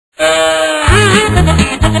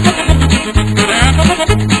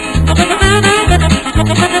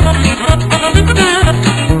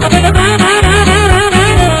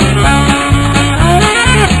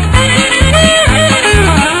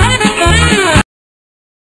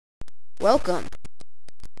Welcome.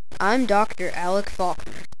 I'm Dr. Alec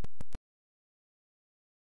Faulkner.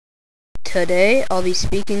 Today I'll be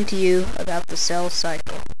speaking to you about the cell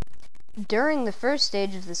cycle. During the first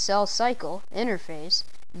stage of the cell cycle, interphase,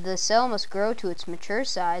 the cell must grow to its mature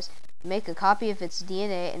size, make a copy of its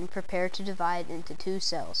DNA, and prepare to divide into two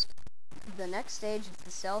cells. The next stage of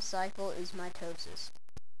the cell cycle is mitosis.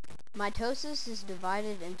 Mitosis is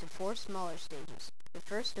divided into four smaller stages, the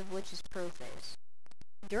first of which is prophase.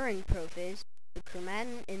 During prophase, the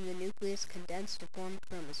chromatin in the nucleus condense to form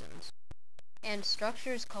chromosomes, and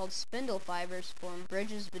structures called spindle fibers form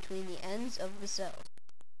bridges between the ends of the cells.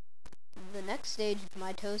 The next stage of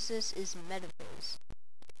mitosis is metaphase.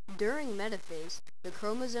 During metaphase, the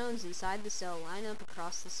chromosomes inside the cell line up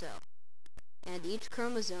across the cell, and each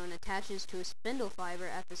chromosome attaches to a spindle fiber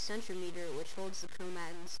at the centromere which holds the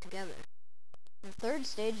chromatins together. The third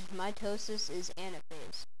stage of mitosis is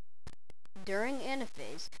anaphase. During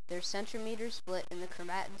anaphase, their centromeres split and the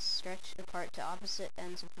chromatins stretch apart to opposite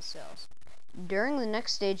ends of the cells. During the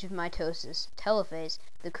next stage of mitosis, telophase,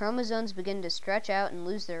 the chromosomes begin to stretch out and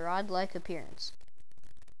lose their rod-like appearance.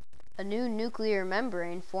 A new nuclear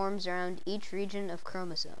membrane forms around each region of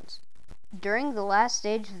chromosomes. During the last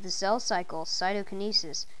stage of the cell cycle,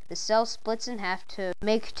 cytokinesis, the cell splits in half to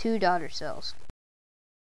make two daughter cells.